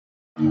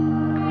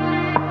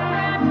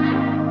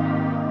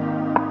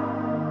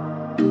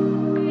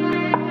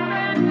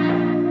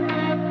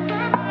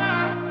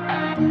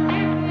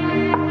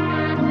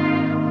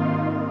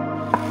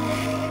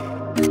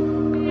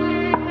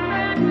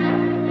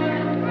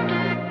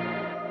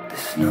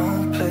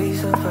no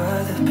place I'd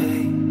rather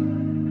be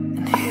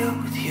than here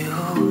with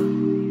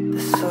you.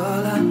 That's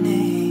all I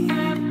need.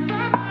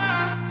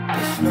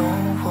 There's no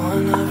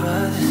one I'd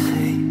rather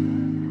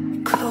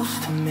see close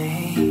to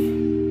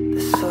me.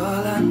 That's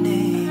all I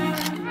need.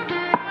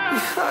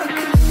 If I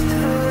could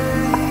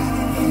stay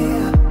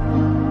here,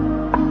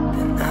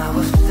 then I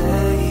would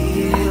stay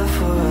here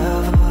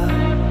forever.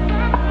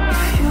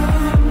 If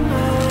you're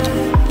meant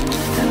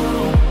to,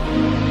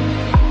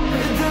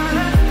 then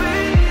let's be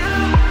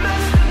the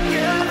best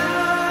together.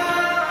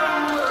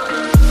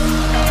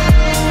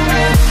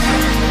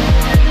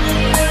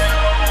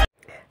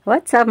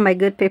 What's up, my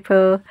good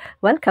people?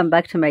 Welcome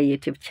back to my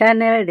YouTube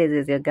channel. This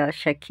is your girl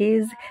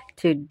Shakiz.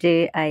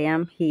 Today I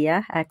am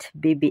here at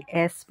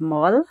BBS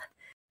Mall.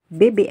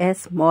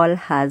 BBS Mall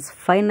has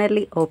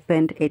finally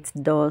opened its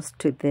doors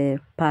to the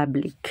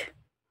public.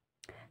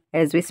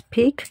 As we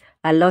speak,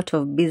 a lot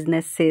of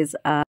businesses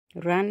are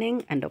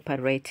running and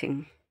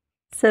operating.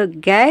 So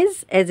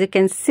guys, as you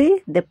can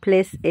see, the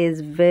place is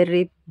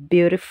very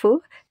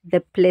beautiful. The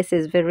place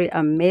is very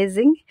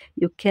amazing.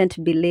 You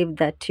can't believe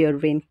that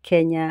you're in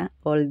Kenya,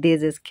 or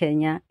this is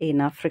Kenya in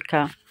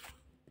Africa.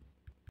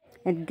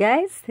 And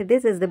guys,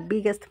 this is the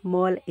biggest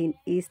mall in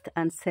East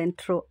and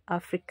Central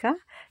Africa.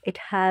 It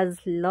has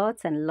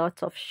lots and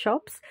lots of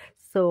shops.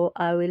 So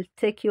I will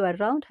take you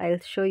around. I'll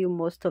show you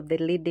most of the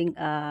leading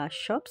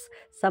shops.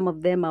 Some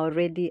of them are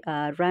already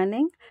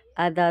running.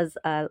 Others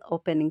are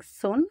opening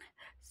soon.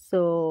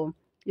 So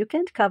you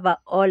can't cover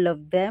all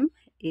of them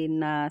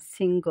in a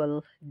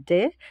single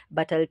day,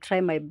 but I'll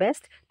try my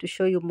best to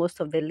show you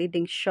most of the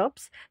leading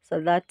shops so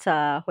that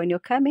when you're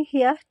coming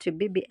here to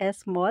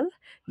BBS Mall,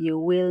 you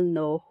will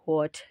know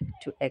what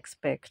to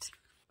expect.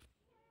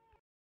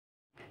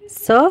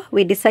 So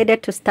we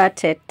decided to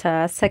start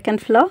at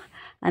second floor,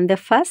 and the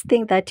first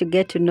thing that you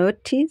get to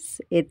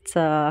notice, it's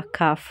a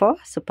Carrefour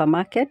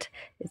supermarket.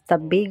 It's a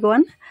big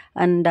one.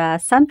 And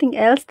something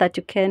else that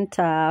you can't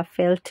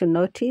fail to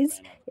notice,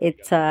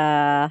 it's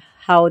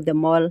how the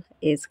mall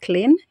is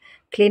clean.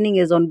 Cleaning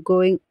is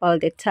ongoing all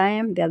the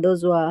time. There are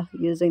those who are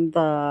using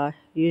the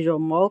usual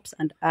mops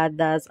and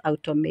others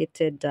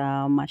automated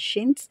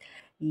machines.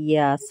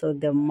 Yeah, so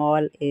the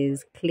mall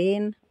is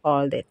clean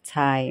all the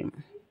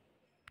time.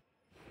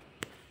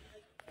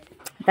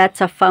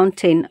 That's a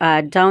fountain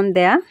down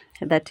there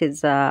that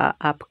is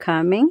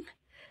upcoming.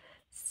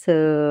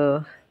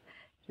 So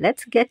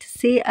let's get to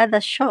see other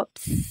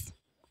shops.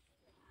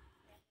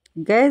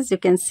 Guys, you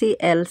can see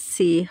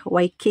LC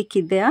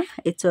Waikiki there.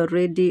 It's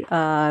already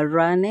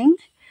running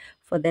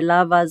for the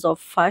lovers of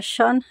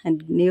fashion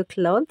and new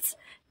clothes.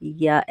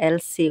 Yeah,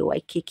 LC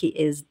Waikiki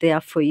is there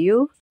for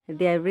you.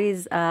 There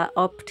is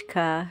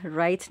Optica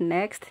right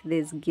next.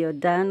 There's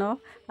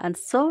Giordano and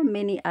so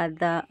many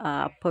other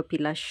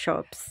popular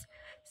shops.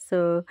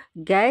 So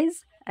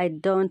guys, I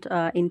don't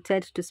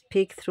intend to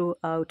speak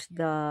throughout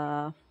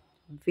the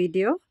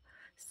video,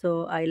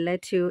 so I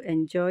let you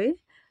enjoy.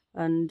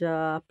 And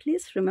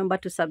please remember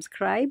to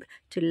subscribe,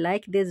 to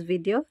like this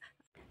video,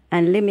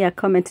 and leave me a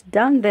comment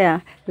down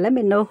there. Let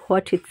me know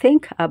what you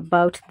think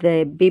about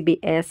the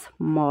BBS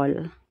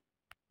Mall.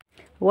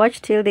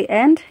 Watch till the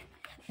end.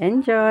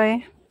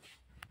 Enjoy.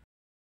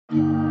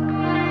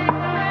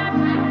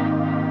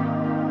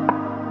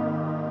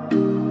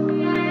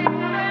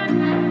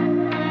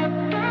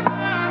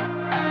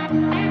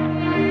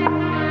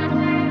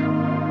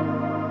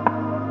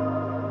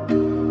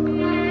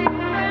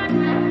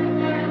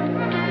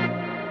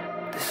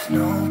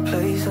 No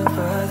place I'd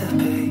rather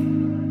be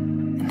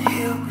than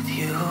here with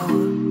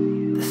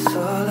you. That's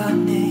all I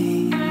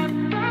need.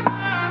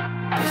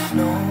 There's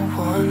no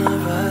one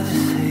I'd rather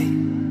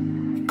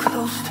see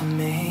close to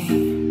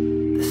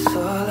me. That's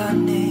all I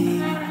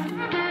need.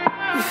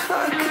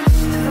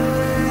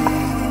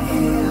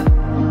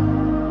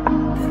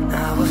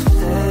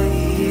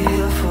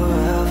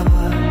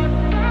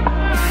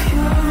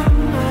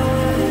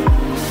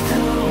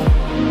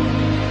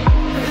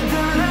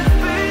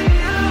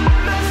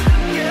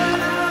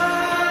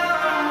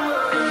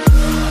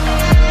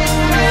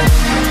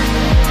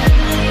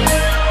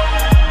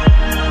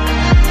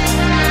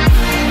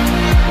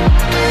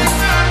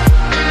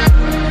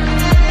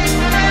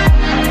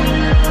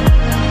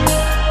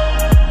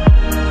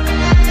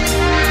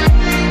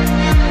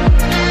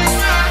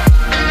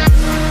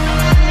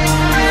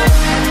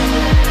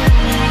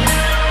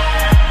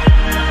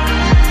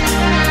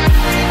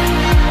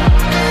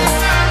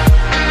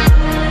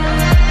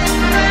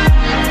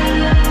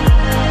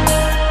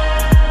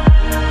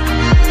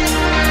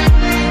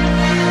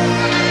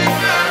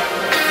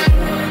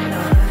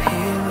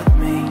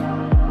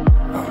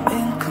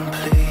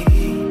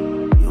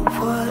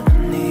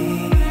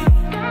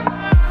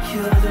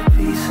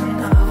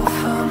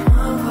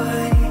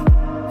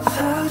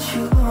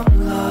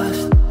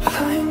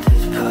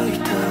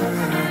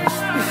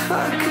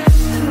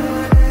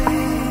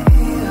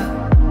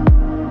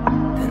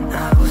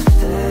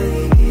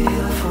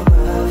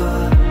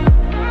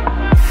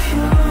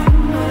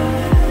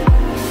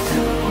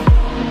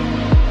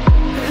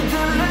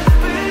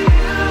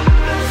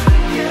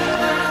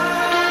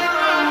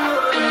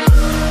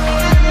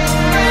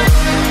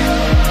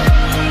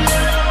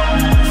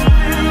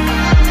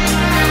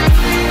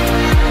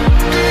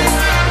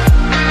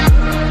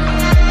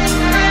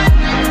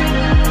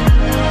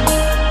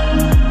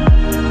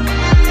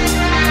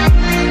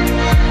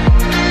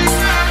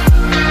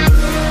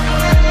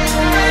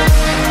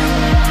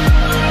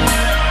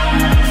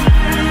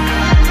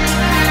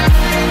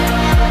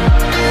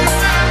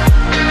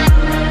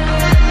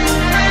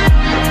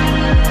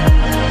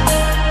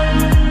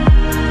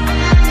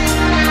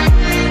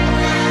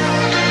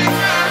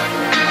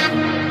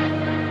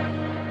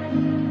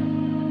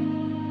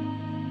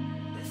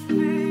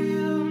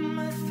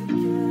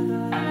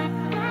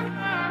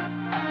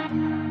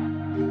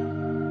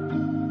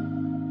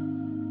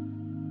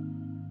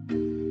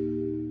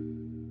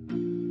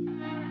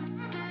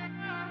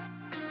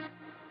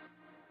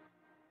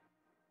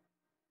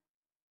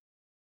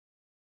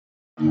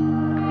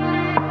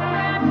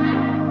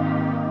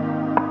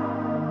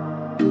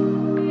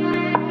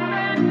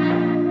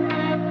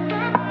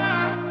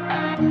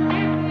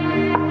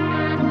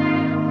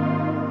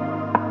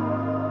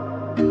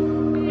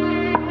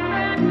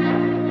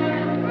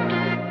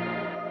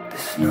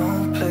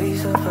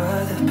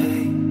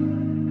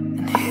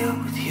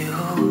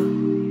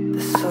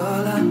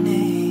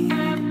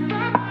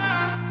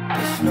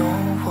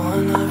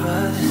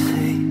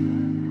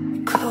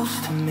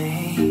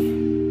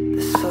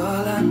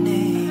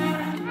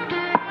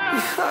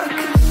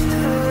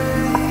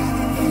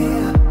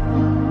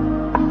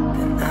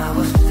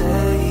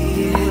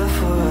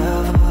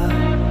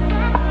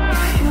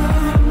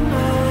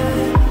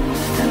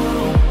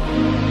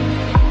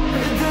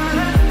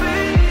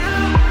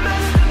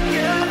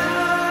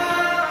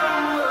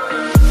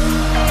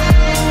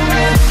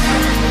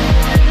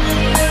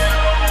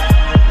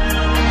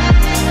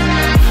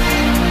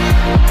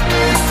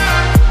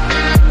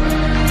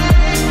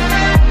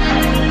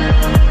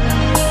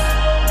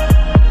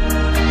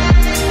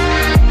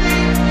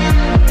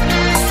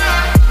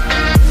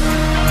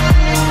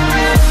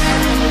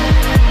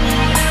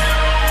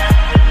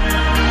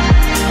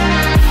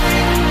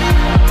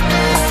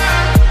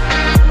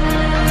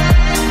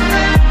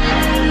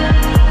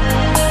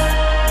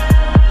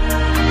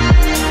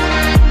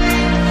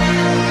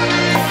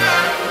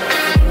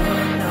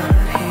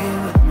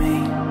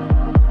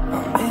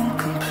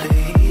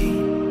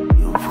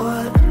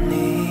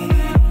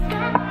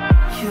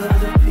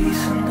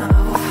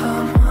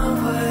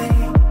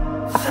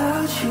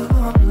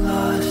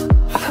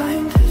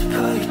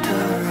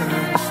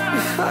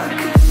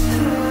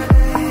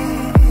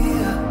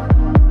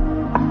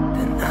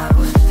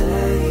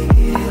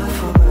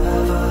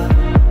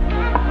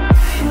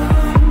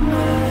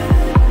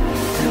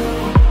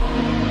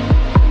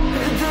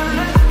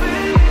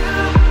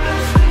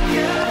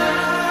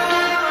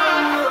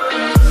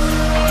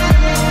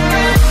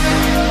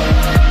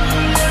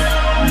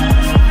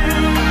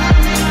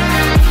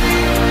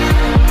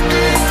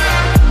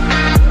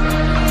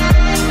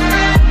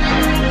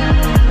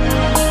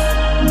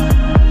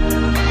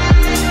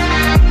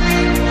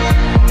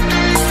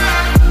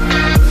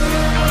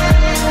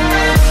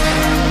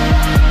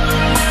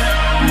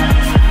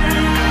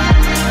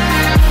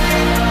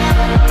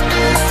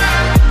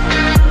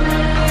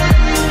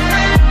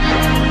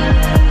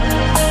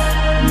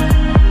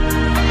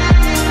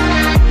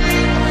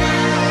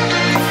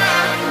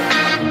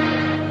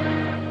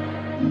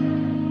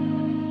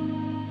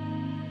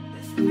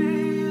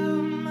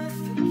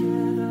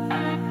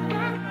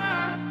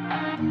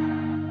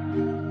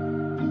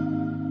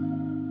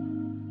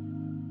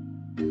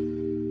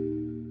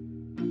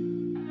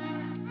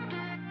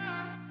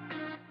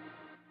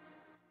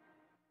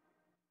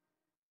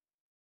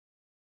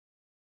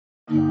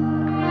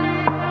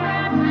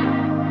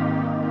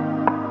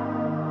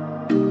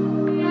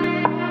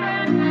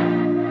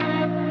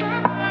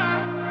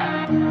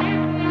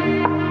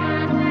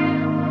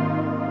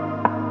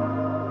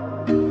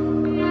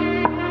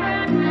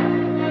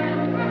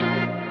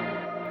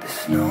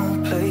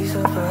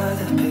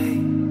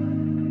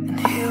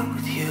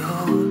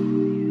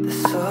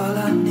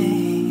 I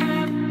need.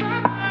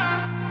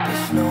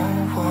 There's no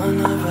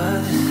one I'd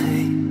rather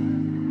see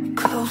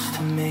close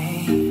to me.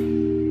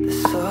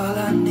 That's all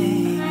I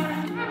need.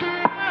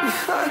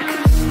 If I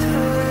could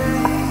stay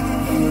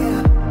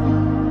here,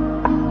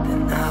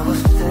 then I will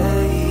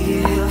stay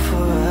here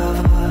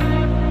forever.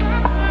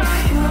 If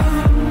you're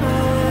a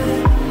man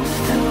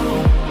still,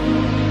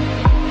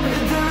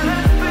 then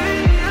let's be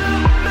the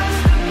best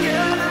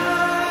together.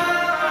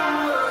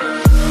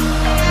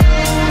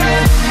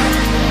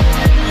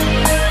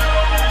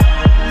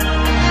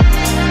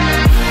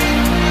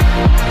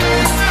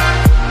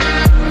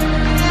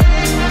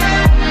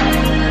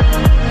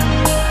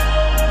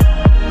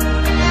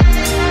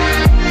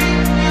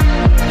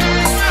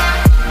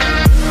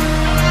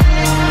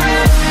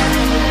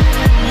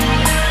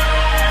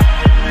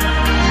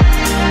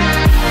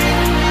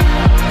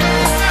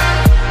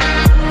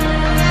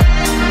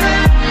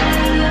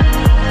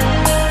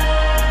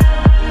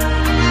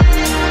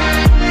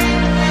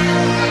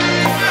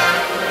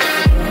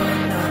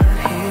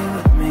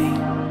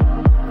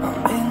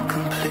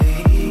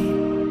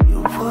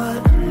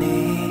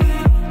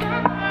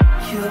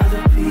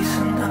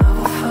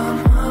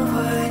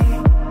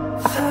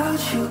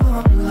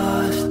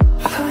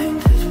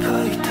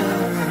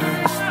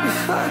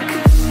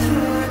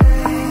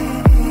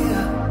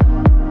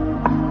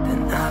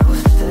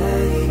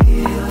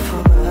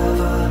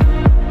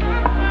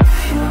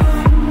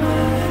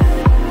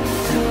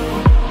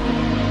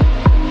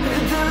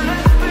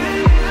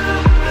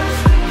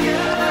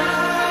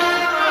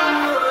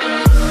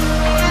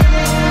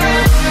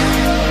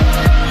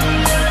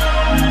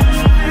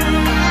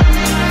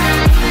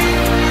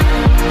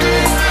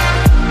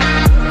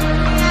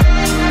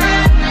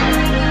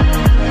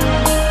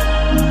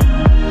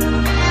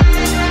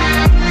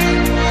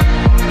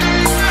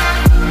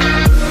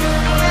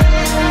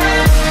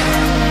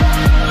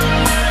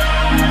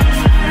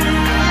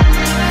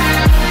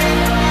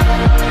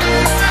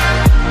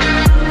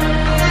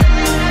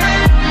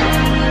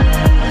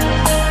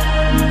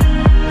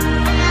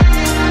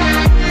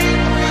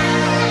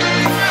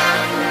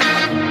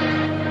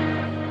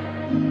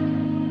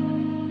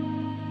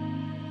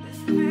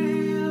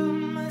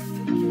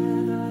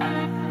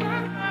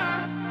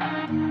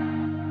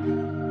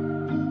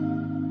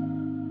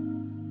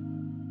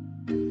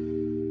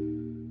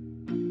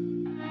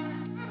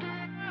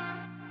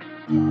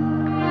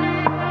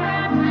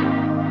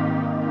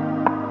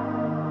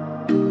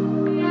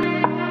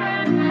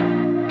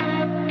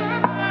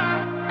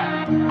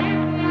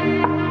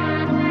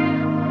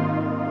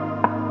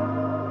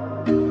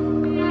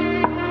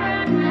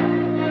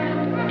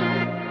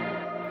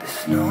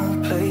 There's no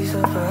place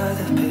I'd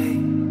rather be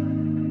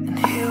than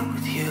here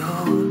with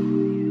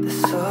you.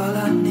 That's all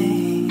I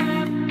need.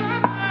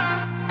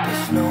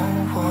 There's no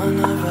one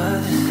I'd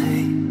rather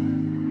see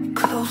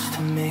close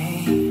to me.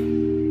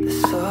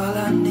 That's all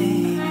I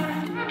need.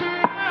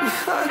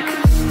 If I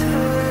could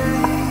stay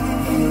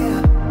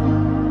here,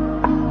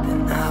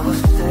 then I will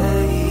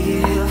stay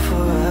here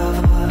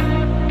forever.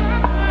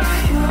 If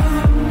you're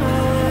a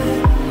man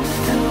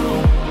still,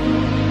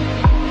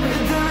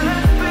 then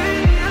let's be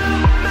the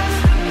best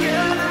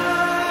together.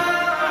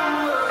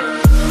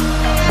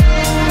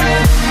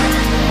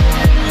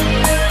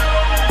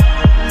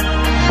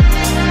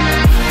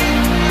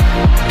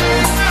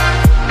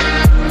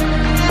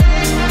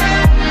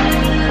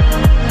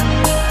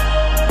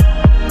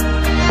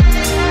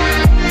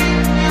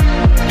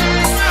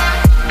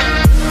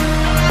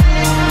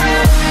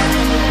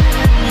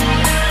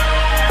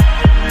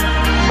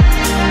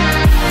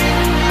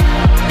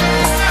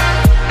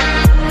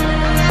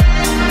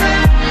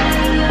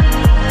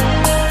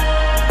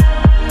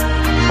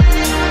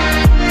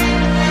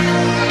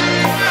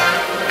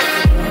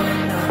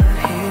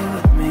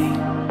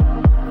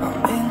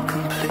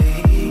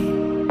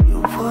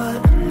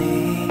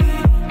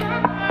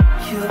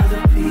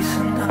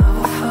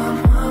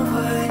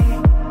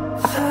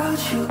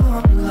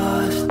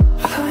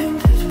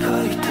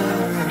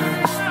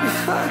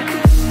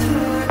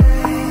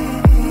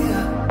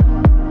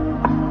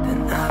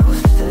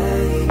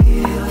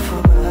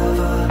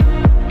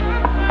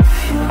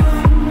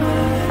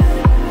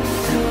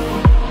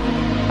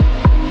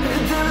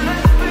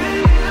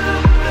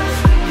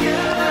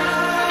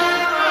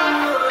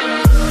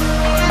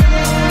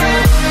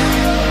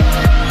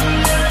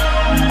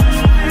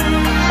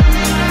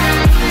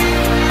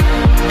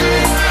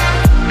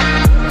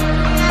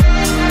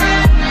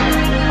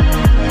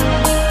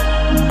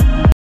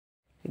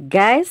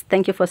 Guys,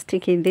 thank you for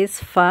sticking this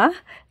far.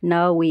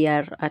 Now we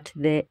are at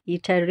the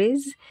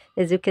eateries.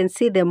 As you can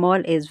see, the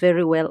mall is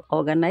very well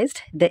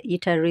organized. The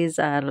eateries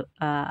are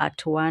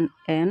at one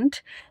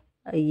end,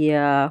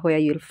 where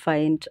you'll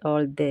find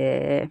all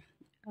the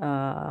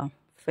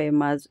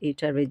famous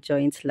eatery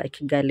joints like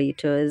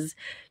Galitos,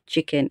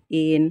 Chicken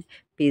Inn,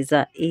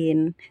 Pizza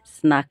Inn,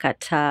 Snack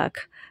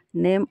Attack.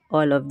 Name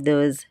all of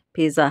those.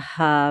 Pizza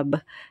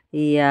Hub.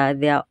 Yeah,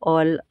 they are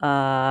all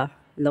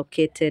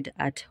located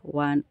at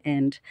one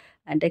end,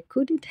 and I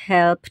couldn't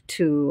help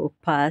to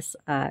pass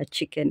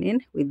Chicken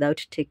Inn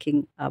without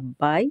taking a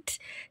bite.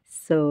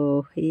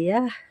 So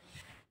yeah,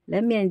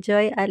 let me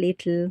enjoy a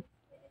little.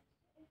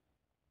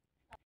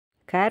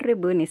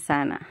 Karibuni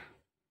sana.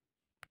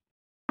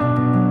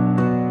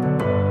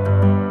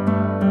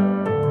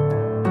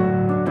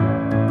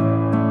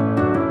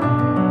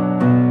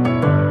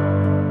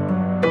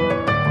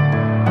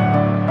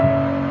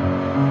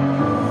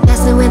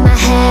 Messing with my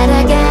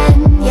head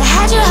again. You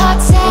had your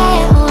heart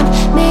set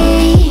on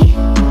me,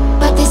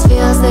 but these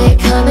feels, they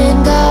come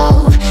and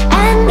go,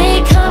 and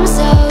they come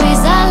so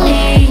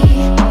easily.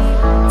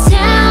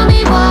 Tell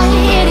me what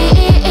it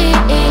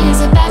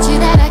is about you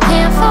that I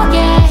can't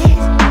forget,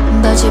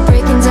 but you're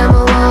breaking down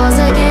my walls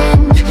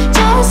again,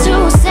 just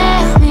to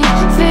set me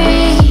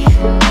free.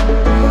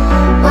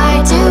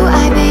 Why do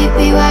I,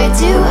 baby, why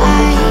do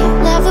I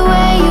love the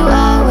way you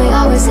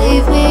always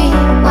leave me?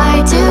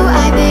 Why do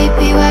I,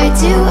 baby, why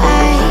do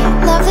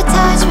I love the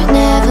touch but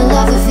never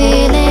love the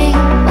feeling?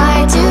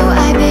 Why do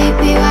I,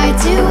 baby, why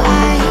do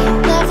I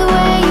love the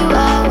way you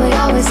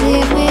always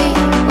leave me?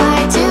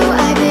 Why do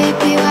I,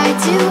 baby, why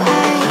do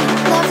I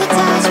love the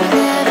touch but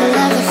never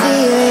love the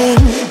feeling?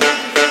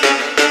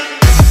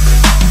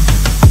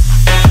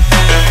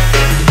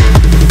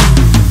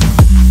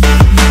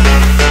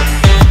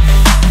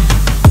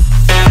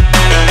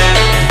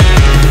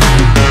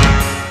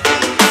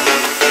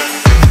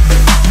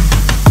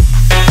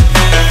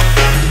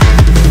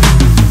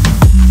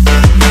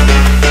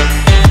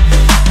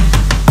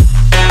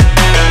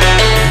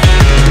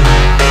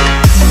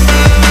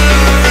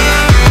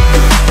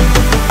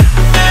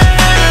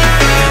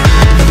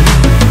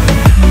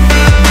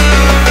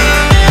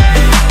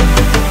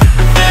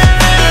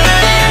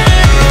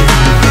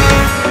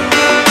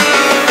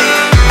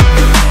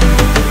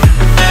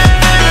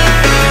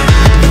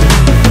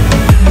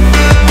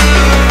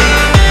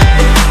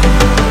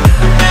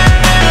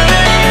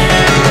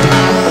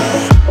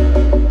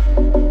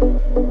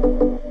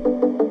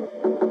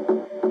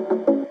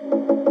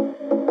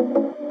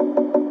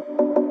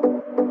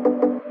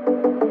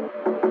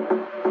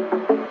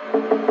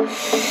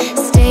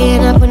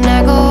 Staying up when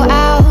I go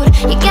out,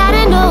 you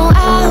gotta know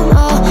I'm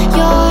all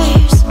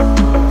yours.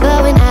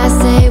 But when I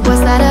say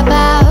what's that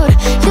about,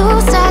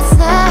 you start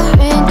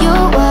slurring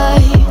your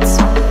words.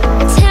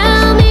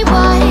 Tell me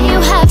why you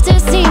have to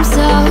seem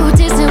so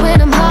distant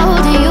when I'm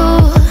holding you.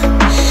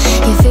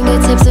 Your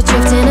fingertips are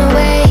drifting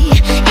away,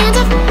 and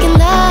I fucking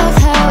love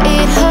how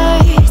it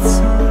hurts.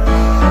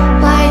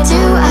 Why do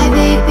I,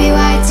 baby,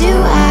 why do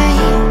I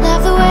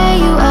love the way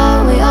you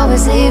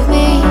always leave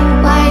me?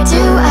 Why do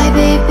I,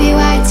 baby,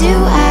 why do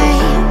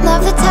I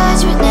love the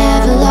touch but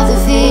never love the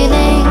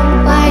feeling?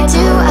 Why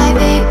do I,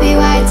 baby,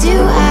 why do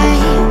I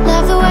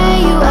love the way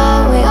you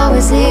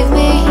always leave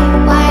me?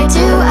 Why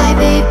do I,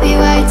 baby,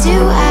 why do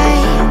I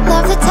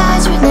love the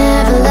touch but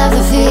never love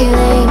the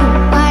feeling?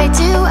 Why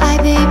do I,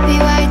 baby,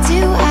 why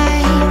do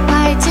I?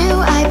 Why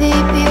do I,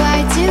 baby, why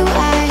do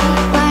I?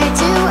 Why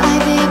do I,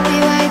 baby,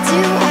 why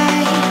do I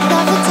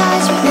love the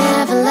touch but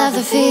never love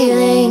the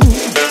feeling?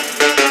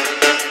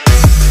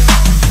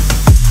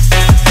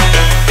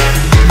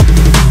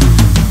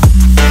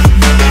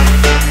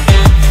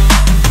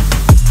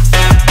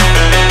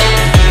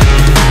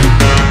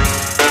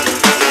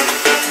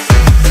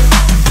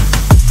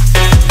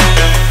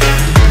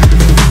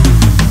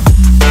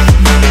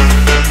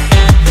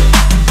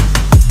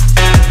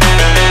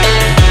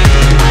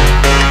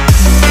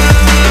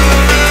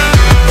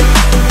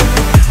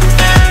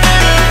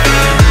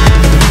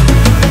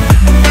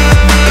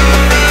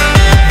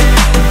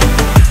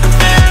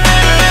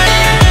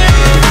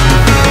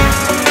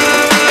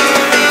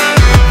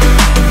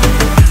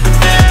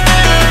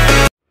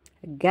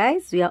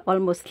 Guys, we are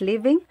almost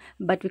leaving,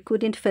 but we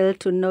couldn't fail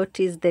to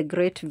notice the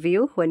great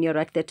view when you're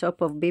at the top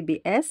of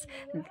BBS.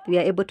 We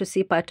are able to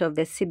see part of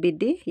the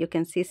CBD. You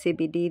can see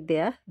CBD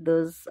there,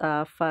 those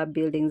far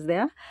buildings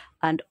there,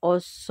 and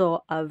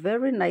also a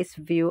very nice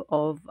view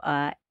of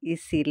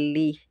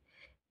Eastleigh.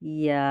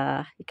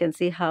 Yeah, you can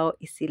see how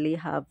Eastleigh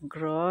have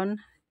grown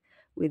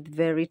with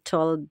very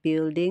tall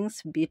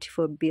buildings,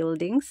 beautiful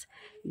buildings.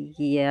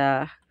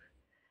 Yeah,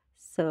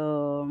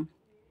 so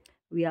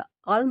we are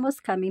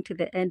almost coming to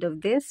the end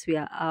of this. We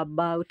are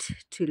about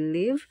to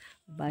leave,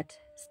 but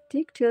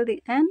stick till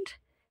the end.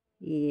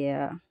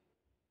 Yeah.